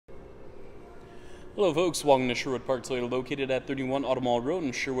Hello folks, welcome to Sherwood Park Toyota, located at 31 Automall Road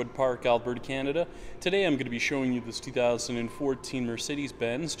in Sherwood Park, Alberta, Canada. Today I'm going to be showing you this 2014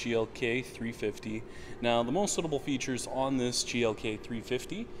 Mercedes-Benz GLK 350. Now the most notable features on this GLK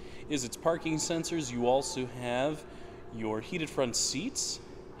 350 is its parking sensors. You also have your heated front seats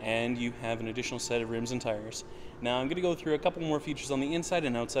and you have an additional set of rims and tires. Now I'm going to go through a couple more features on the inside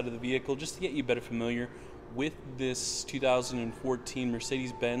and outside of the vehicle just to get you better familiar with this 2014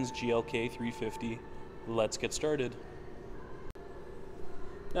 Mercedes-Benz GLK 350. Let's get started.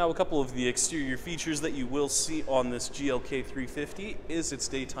 Now, a couple of the exterior features that you will see on this GLK 350 is its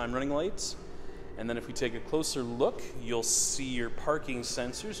daytime running lights. And then if we take a closer look, you'll see your parking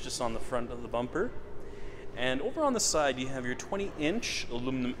sensors just on the front of the bumper. And over on the side, you have your 20-inch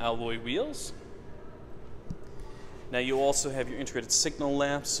aluminum alloy wheels. Now you also have your integrated signal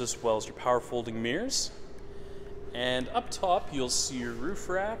lamps as well as your power folding mirrors. And up top, you'll see your roof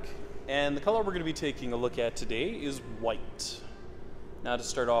rack, and the color we're going to be taking a look at today is white. Now to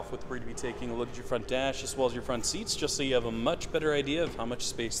start off with, we're going to be taking a look at your front dash as well as your front seats, just so you have a much better idea of how much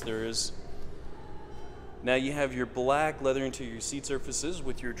space there is. Now you have your black leather interior seat surfaces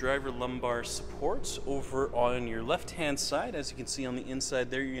with your driver lumbar supports. Over on your left-hand side, as you can see on the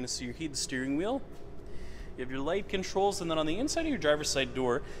inside there, you're going to see your heated steering wheel. You have your light controls, and then on the inside of your driver's side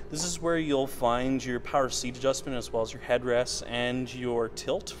door, this is where you'll find your power seat adjustment as well as your headrests and your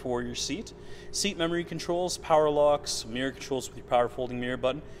tilt for your seat. Seat memory controls, power locks, mirror controls with your power folding mirror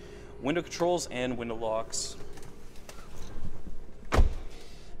button, window controls, and window locks.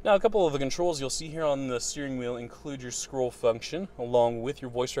 Now, a couple of the controls you'll see here on the steering wheel include your scroll function along with your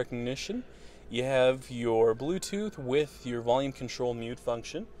voice recognition. You have your Bluetooth with your volume control mute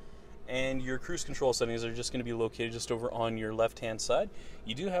function. And your cruise control settings are just going to be located just over on your left-hand side.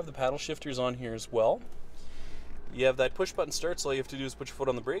 You do have the paddle shifters on here as well. You have that push button start, so all you have to do is put your foot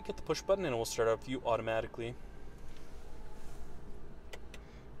on the brake, hit the push button, and it will start up for you automatically.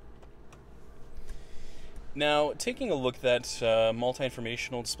 Now, taking a look at that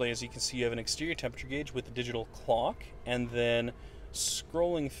multi-informational display, as you can see, you have an exterior temperature gauge with a digital clock, and then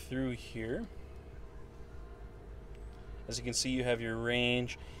scrolling through here, as you can see, you have your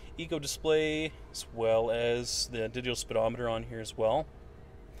range, eco display, as well as the digital speedometer on here as well.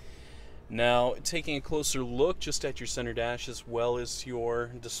 Now, taking a closer look just at your center dash as well as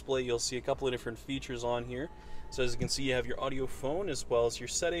your display, you'll see a couple of different features on here. So as you can see, you have your audio phone as well as your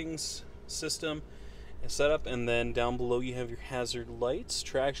settings system and setup, and then down below you have your hazard lights,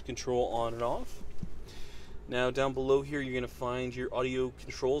 traction control on and off. Now down below here you're going to find your audio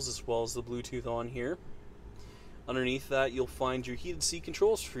controls as well as the Bluetooth on here. Underneath that, you'll find your heated seat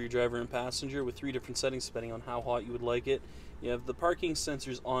controls for your driver and passenger with 3 different settings depending on how hot you would like it. You have the parking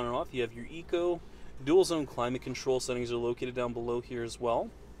sensors on and off. You have your eco, dual zone climate control settings are located down below here as well.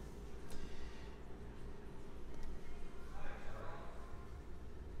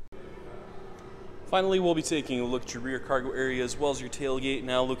 Finally, we'll be taking a look at your rear cargo area as well as your tailgate.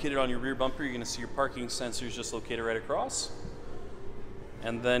 Now located on your rear bumper, you're going to see your parking sensors just located right across.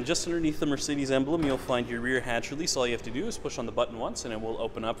 And then just underneath the Mercedes emblem, you'll find your rear hatch release. All you have to do is push on the button once and it will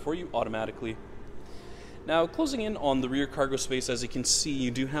open up for you automatically. Now, closing in on the rear cargo space, as you can see, you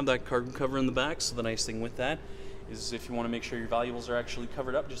do have that cargo cover in the back. So the nice thing with that is if you want to make sure your valuables are actually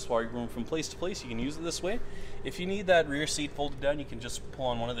covered up just while you're going from place to place, you can use it this way. If you need that rear seat folded down, you can just pull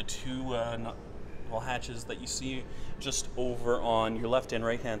on one of the two hatches that you see just over on your left and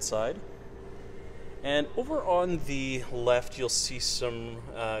right hand side. And over on the left, you'll see some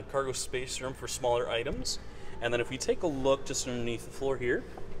cargo space room for smaller items. And then if we take a look just underneath the floor here,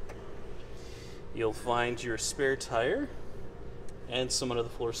 you'll find your spare tire and some under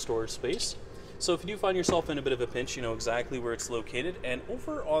the floor storage space. So if you do find yourself in a bit of a pinch, you know exactly where it's located. And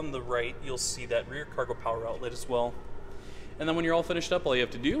over on the right, you'll see that rear cargo power outlet as well. And then when you're all finished up, all you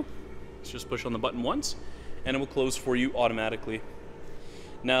have to do is just push on the button once, and it will close for you automatically.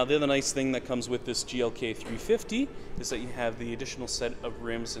 Now, the other nice thing that comes with this GLK 350 is that you have the additional set of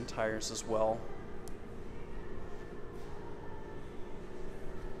rims and tires as well.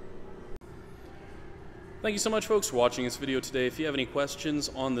 Thank you so much, folks, for watching this video today. If you have any questions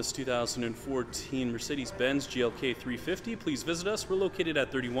on this 2014 Mercedes-Benz GLK 350, please visit us. We're located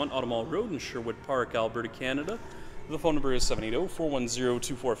at 31 Automall Road in Sherwood Park, Alberta, Canada. The phone number is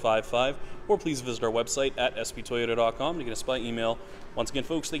 780-410-2455, or please visit our website at sptoyota.com to get us by email. Once again,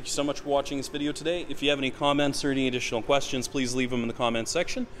 folks, thank you so much for watching this video today. If you have any comments or any additional questions, please leave them in the comments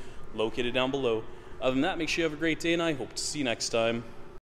section located down below. Other than that, make sure you have a great day, and I hope to see you next time.